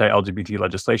of anti-LGBT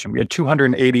legislation? We had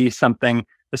 280 something.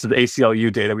 This is the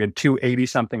ACLU data. We had 280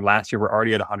 something last year. We're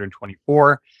already at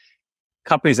 124.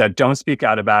 Companies that don't speak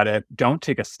out about it, don't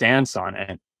take a stance on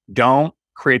it, don't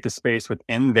create the space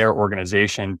within their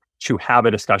organization to have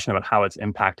a discussion about how it's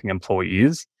impacting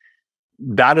employees.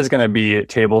 That is going to be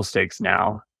table stakes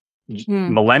now.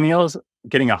 Millennials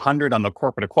getting 100 on the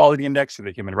Corporate Equality Index through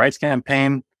the Human Rights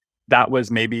Campaign, that was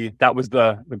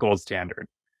the gold standard.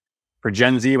 For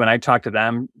Gen Z, when I talk to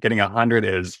them, getting 100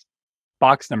 is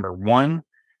box number one.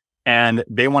 And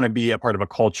they want to be a part of a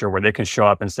culture where they can show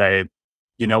up and say,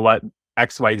 you know what,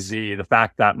 XYZ, the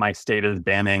fact that my state is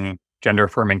banning gender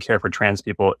affirming care for trans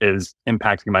people is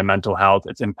impacting my mental health.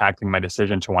 It's impacting my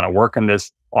decision to want to work in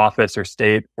this office or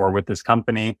state or with this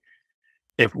company.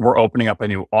 If we're opening up a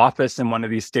new office in one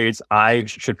of these states, I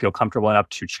should feel comfortable enough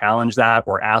to challenge that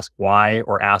or ask why,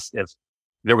 or ask if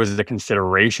there was a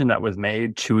consideration that was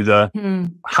made to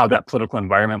how that political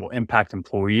environment will impact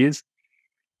employees.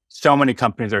 So many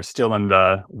companies are still in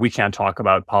the we can't talk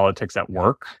about politics at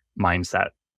work mindset.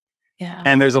 Yeah.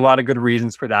 And there's a lot of good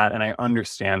reasons for that. And I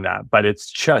understand that. But it's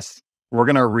just, we're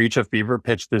going to reach a fever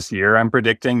pitch this year. I'm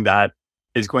predicting that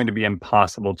is going to be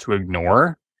impossible to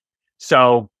ignore.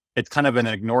 So it's kind of an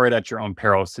ignore it at your own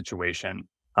peril situation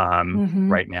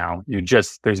right now.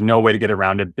 There's no way to get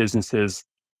around it. Businesses,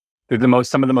 we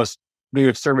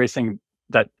have surveys saying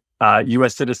that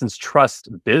US citizens trust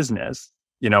business,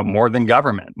 more than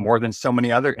government, more than so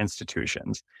many other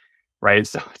institutions, right?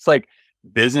 So it's like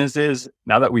businesses,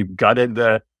 now that we've gutted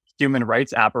the human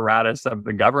rights apparatus of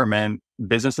the government,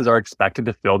 businesses are expected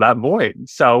to fill that void.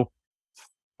 So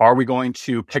are we going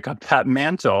to pick up that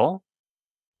mantle,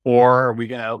 or are we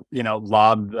going to,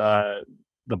 lob the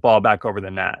ball back over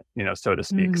the net, so to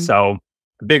speak? So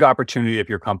a big opportunity if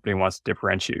your company wants to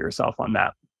differentiate yourself on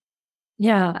that.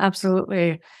 Yeah,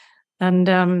 absolutely. And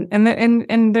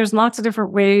there's lots of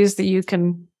different ways that you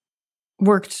can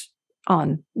work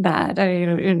on that.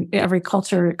 In every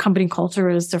culture, company culture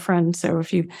is different. So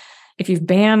if you've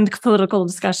banned political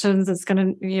discussions, it's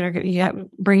going to,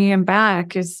 bringing them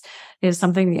back is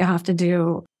something that you have to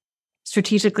do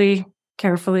strategically,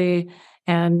 carefully,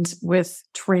 and with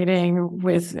training,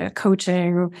 with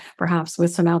coaching, perhaps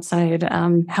with some outside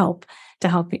help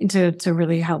to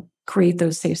really help create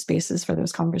those safe spaces for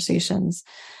those conversations.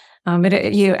 As we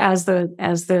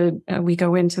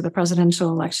go into the presidential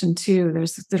election too,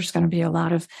 there's going to be a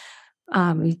lot of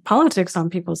politics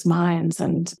on people's minds,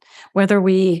 and whether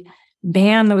we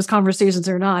ban those conversations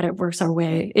or not, it works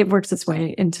its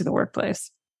way into the workplace.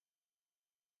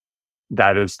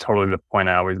 That is totally the point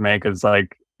I always make. Is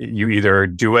like, you either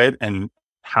do it and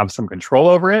have some control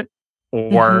over it,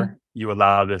 or you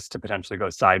allow this to potentially go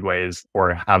sideways,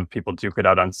 or have people duke it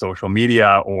out on social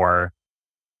media, or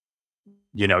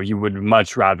you would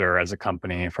much rather, as a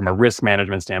company, from a risk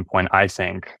management standpoint, I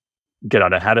think, get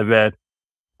out ahead of it,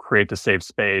 create the safe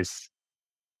space.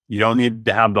 You don't need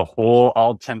to have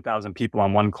all 10,000 people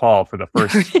on one call for the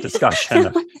first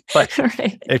discussion, but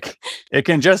Right. it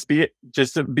can just be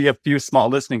a few small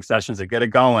listening sessions to get it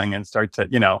going and start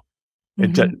to,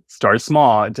 start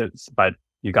small, but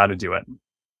you got to do it.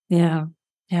 Yeah.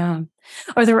 Yeah.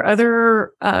 Are there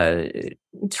other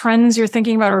trends you're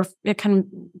thinking about, or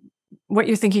what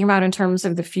you're thinking about in terms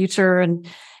of the future and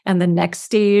the next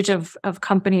stage of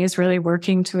companies really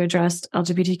working to address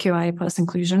LGBTQIA plus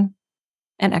inclusion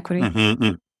and equity?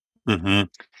 Mm-hmm, mm-hmm.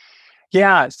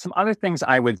 Yeah, some other things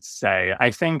I would say.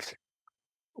 I think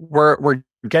we're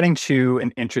getting to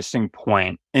an interesting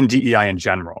point in DEI in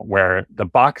general, where the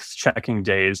box checking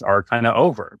days are kind of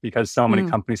over because so many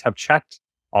companies have checked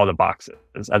all the boxes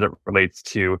as it relates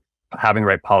to having the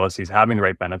right policies, having the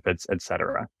right benefits, et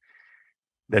cetera.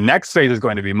 The next phase is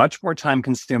going to be much more time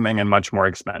consuming and much more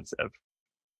expensive.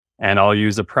 And I'll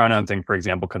use the pronoun thing, for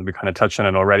example, because we kind of touched on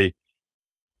it already.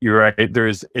 You're right.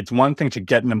 It's one thing to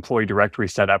get an employee directory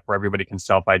set up where everybody can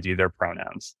self-ID their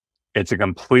pronouns. It's a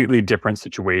completely different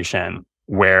situation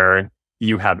where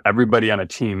you have everybody on a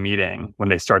team meeting. When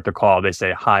they start the call, they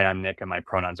say, "Hi, I'm Nick, and my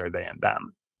pronouns are they and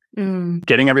them."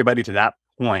 Getting everybody to that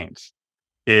point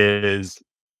is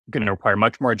going to require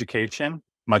much more education,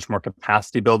 much more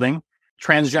capacity building.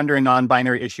 Transgender and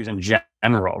non-binary issues in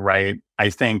general, right?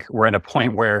 I think we're at a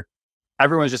point where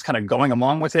everyone's just kind of going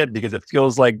along with it because it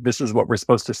feels like this is what we're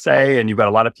supposed to say. And you've got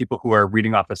a lot of people who are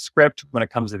reading off a script when it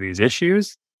comes to these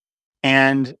issues.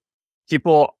 And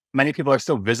many people are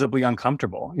still visibly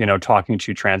uncomfortable, talking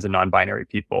to trans and non-binary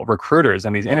people. Recruiters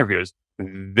in these interviews,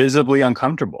 visibly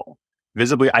uncomfortable.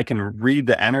 Visibly, I can read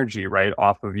the energy right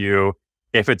off of you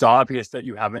if it's obvious that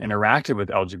you haven't interacted with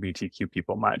LGBTQ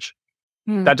people much.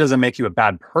 That doesn't make you a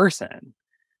bad person.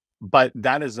 But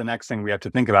that is the next thing we have to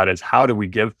think about is how do we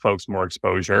give folks more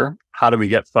exposure? How do we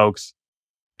get folks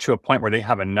to a point where they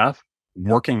have enough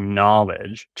working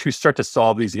knowledge to start to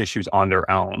solve these issues on their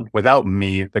own without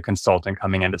me, the consultant,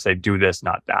 coming in to say, do this,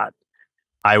 not that.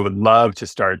 I would love to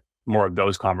start more of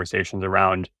those conversations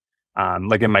around,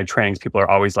 like in my trainings, people are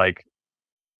always like,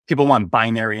 people want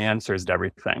binary answers to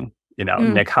everything.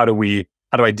 Nick, how do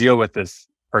I deal with this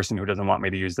person who doesn't want me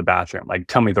to use the bathroom? Like,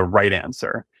 tell me the right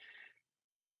answer.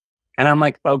 And I'm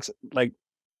like, folks, like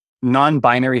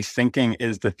non-binary thinking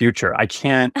is the future. I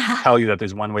can't tell you that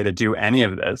there's one way to do any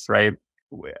of this, right?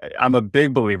 I'm a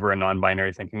big believer in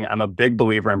non-binary thinking. I'm a big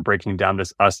believer in breaking down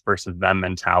this us versus them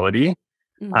mentality.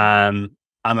 I'm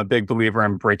a big believer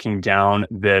in breaking down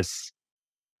this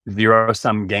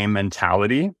zero-sum game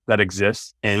mentality that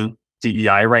exists in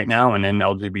DEI right now and in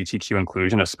LGBTQ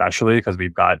inclusion, especially because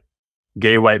we've got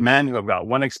gay white men who have got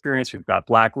one experience. We've got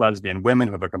Black lesbian women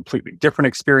who have a completely different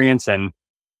experience. And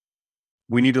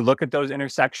we need to look at those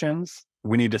intersections.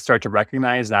 We need to start to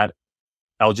recognize that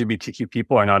LGBTQ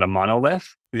people are not a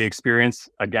monolith. The experience,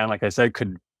 again, like I said,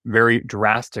 could vary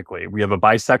drastically. We have a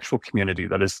bisexual community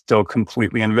that is still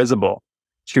completely invisible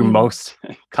to most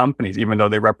companies, even though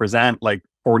they represent like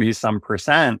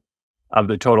 40-some% of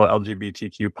the total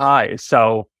LGBTQ pie.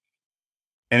 So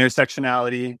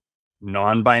intersectionality,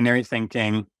 non-binary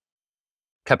thinking,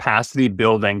 capacity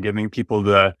building, giving people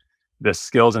the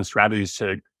skills and strategies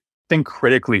to think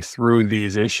critically through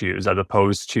these issues as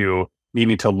opposed to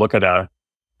needing to look at a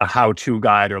how-to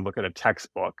guide or look at a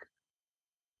textbook.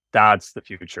 That's the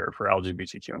future for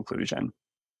LGBTQ inclusion.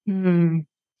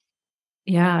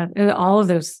 Yeah, all of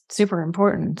those super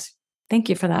important. Thank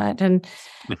you for that. And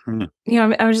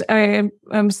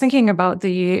I was thinking about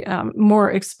the more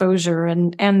exposure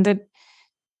and that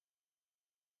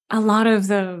a lot of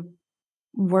the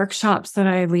workshops that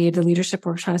I lead, the leadership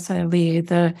workshops that I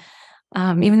lead,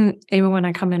 even when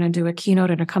I come in and do a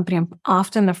keynote at a company, I'm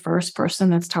often the first person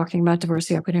that's talking about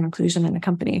diversity, equity, and inclusion in the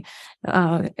company,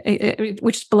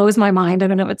 which blows my mind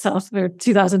in and of itself for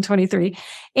 2023.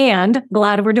 And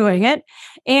glad we're doing it.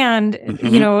 And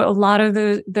a lot of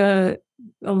the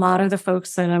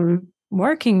folks that I'm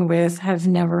working with have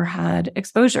never had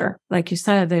exposure. Like you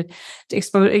said,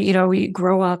 that we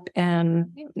grow up,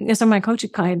 and some of my coaching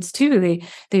clients too,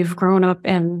 they've grown up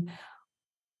in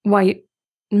white,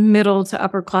 middle to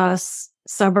upper class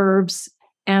suburbs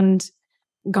and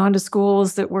gone to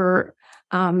schools that were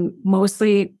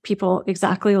mostly people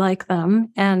exactly like them.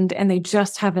 And they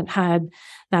just haven't had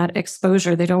that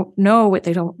exposure. They don't know what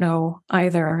they don't know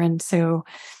either. And so,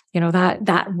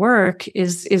 that work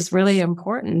is really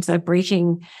important.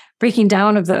 Breaking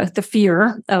down of the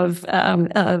fear of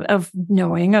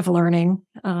knowing, of learning,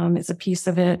 is a piece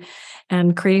of it,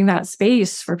 and creating that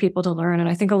space for people to learn. And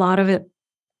I think a lot of it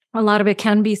A lot of it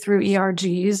can be through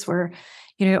ERGs where,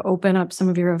 open up some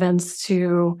of your events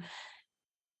to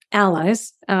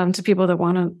allies, to people that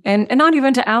want to, and not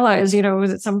even to allies,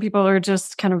 some people are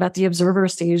just kind of at the observer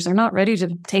stage. They're not ready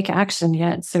to take action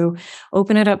yet. So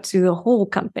open it up to the whole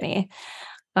company,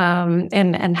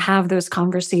 and have those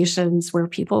conversations where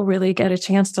people really get a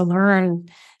chance to learn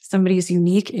somebody's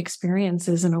unique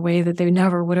experiences in a way that they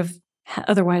never would have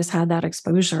otherwise had that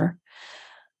exposure.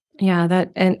 Yeah,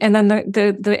 that and then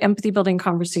the empathy building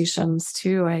conversations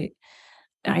too.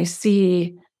 I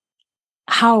see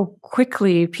how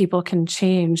quickly people can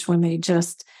change when they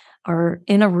just are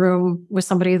in a room with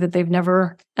somebody that they've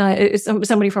never,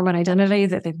 somebody from an identity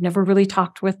that they've never really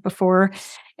talked with before,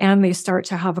 and they start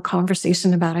to have a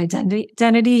conversation about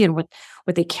identity and what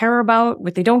they care about,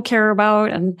 what they don't care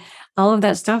about, and all of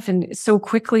that stuff. And so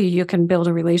quickly you can build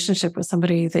a relationship with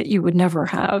somebody that you would never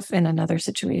have in another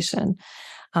situation.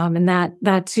 And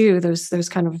that too, those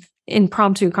kind of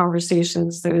impromptu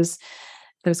conversations, those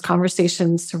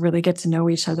conversations to really get to know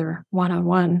each other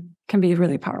one-on-one can be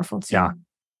really powerful too.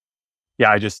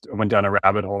 Yeah, I just went down a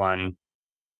rabbit hole on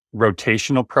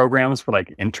rotational programs for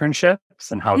like internships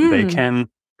and how they can,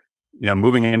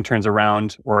 moving interns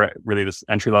around, or really this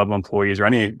entry-level employees or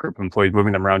any group of employees,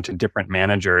 moving them around to different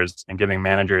managers and giving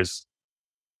managers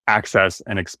access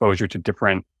and exposure to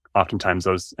different, oftentimes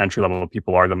those entry-level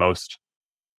people are the most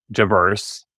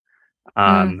diverse.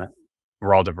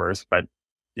 We're all diverse, but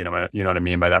you know what I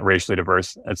mean by that, racially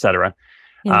diverse, et cetera.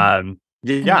 I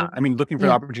mean, looking for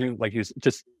the opportunity, like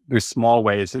just there's small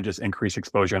ways to just increase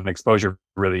exposure, and exposure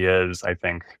really is, I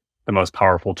think, the most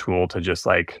powerful tool to just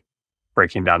like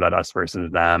breaking down that us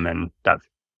versus them and that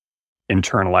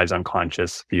internalized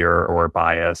unconscious fear or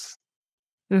bias.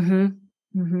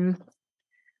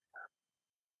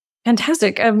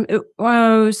 Fantastic. So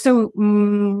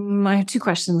I have two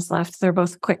questions left. They're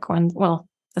both quick ones. Well,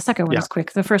 the second one is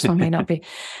quick. The first one may not be.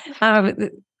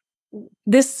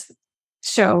 This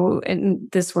show and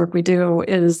this work we do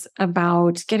is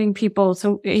about getting people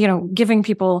to, giving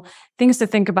people things to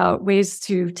think about, ways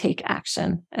to take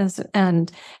action.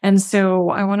 And so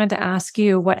I wanted to ask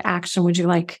you, what action would you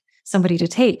like somebody to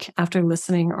take after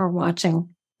listening or watching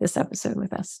this episode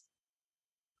with us?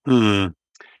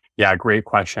 Yeah, great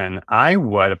question. I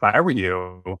would, if I were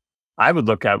you, I would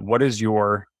look at what is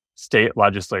your state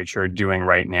legislature doing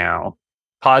right now,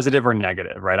 positive or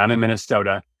negative, right? I'm in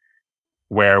Minnesota,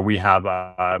 where we have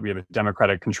a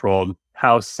Democratic-controlled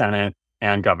House, Senate,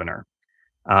 and governor.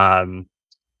 And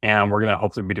we're going to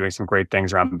hopefully be doing some great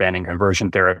things around banning conversion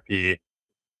therapy,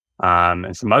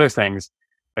 and some other things,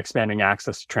 expanding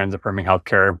access to trans-affirming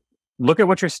healthcare. Look at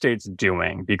what your state's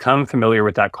doing. Become familiar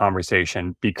with that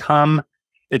conversation.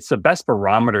 It's the best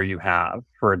barometer you have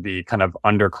for the kind of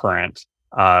undercurrent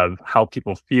of how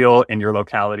people feel in your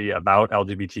locality about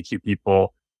LGBTQ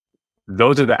people.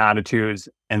 Those are the attitudes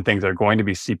and things that are going to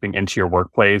be seeping into your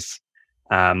workplace.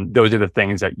 Those are the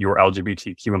things that your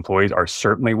LGBTQ employees are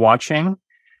certainly watching.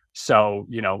 So,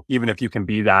 even if you can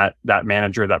be that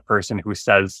manager, that person who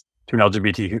says to an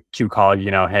LGBTQ colleague,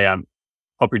 hey,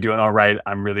 hope you're doing all right.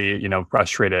 I'm really,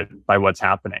 frustrated by what's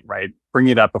happening, right? Bring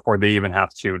it up before they even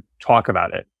have to talk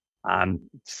about it.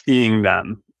 Seeing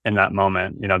them in that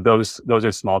moment, those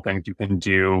are small things you can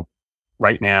do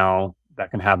right now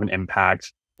that can have an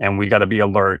impact. And we got to be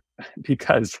alert,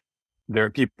 because there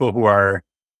are people who are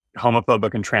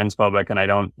homophobic and transphobic, and I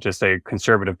don't just say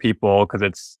conservative people, because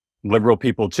it's liberal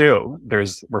people too.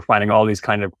 We're finding all these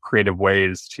kind of creative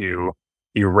ways to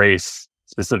erase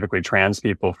specifically trans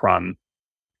people from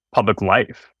public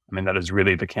life. I mean, that is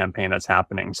really the campaign that's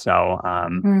happening. So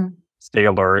stay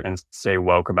alert and stay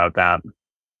woke about that.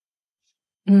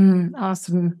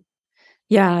 Awesome.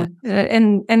 Yeah.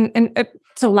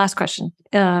 So last question,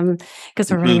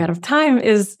 because we're running out of time,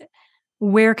 is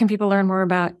where can people learn more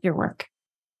about your work?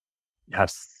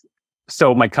 Yes.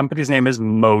 So my company's name is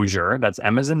Mossier. That's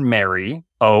M as in Mary,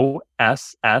 OSSIER.com.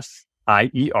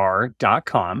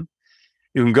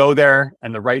 You can go there,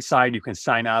 and the right side, you can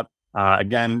sign up.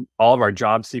 Again, all of our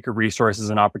job seeker resources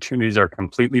and opportunities are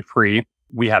completely free.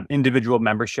 We have individual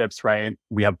memberships, right?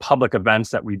 We have public events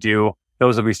that we do.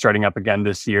 Those will be starting up again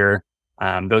this year.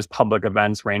 Those public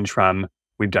events range from,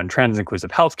 we've done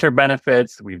trans-inclusive healthcare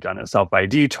benefits. We've done a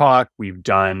self-ID talk. We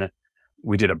did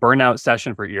a burnout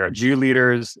session for ERG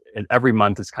leaders. And every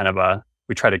month is kind of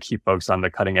we try to keep folks on the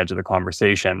cutting edge of the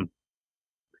conversation.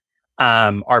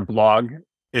 Our blog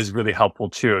is really helpful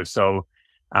too. So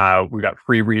we've got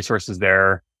free resources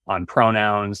there on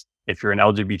pronouns. If you're an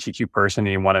LGBTQ person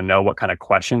and you want to know what kind of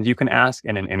questions you can ask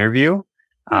in an interview,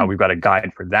 we've got a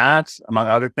guide for that, among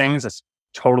other things. That's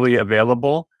totally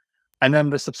available. And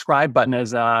then the subscribe button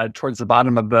is towards the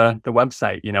bottom of the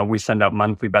website. We send out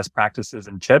monthly best practices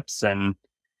and tips, and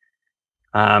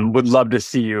would love to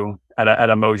see you at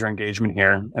a Mossier engagement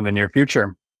here in the near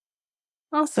future.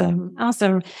 Awesome.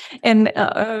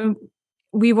 And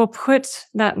we will put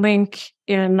that link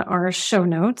in our show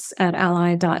notes at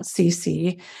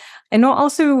ally.cc. And we'll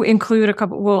also include a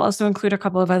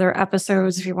couple of other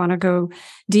episodes if you want to go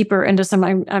deeper into some.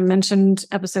 I mentioned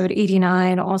episode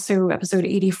 89, also episode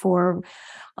 84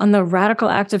 on the radical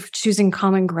act of choosing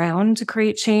common ground to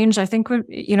create change. I think,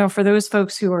 for those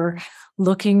folks who are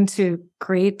looking to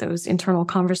create those internal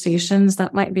conversations,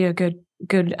 that might be a good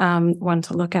one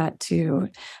to look at, to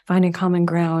finding common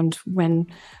ground when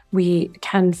we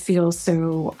can feel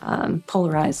so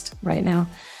polarized right now.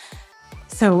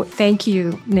 So thank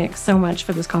you, Nick, so much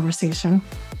for this conversation.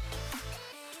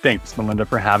 Thanks, Melinda,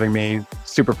 for having me.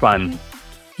 Super fun.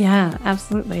 Yeah,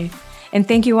 absolutely. And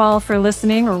thank you all for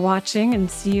listening or watching, and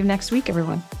see you next week,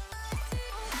 everyone.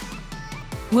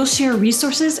 We'll share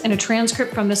resources and a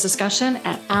transcript from this discussion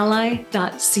at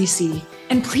ally.cc.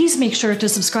 And please make sure to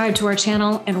subscribe to our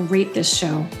channel and rate this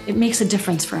show. It makes a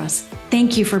difference for us.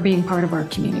 Thank you for being part of our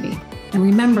community. And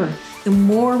remember, the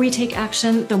more we take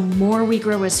action, the more we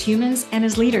grow as humans and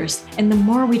as leaders, and the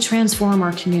more we transform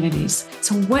our communities.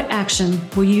 So what action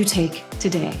will you take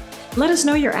today? Let us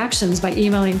know your actions by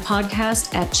emailing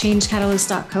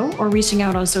podcast@changecatalyst.co or reaching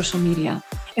out on social media.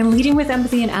 And Leading with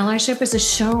Empathy and Allyship is a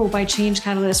show by Change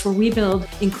Catalyst where we build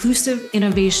inclusive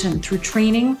innovation through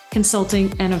training,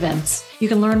 consulting, and events. You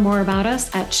can learn more about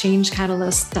us at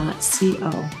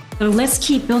changecatalyst.co. So let's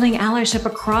keep building allyship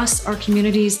across our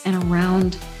communities and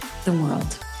around the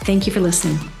world. Thank you for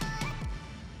listening.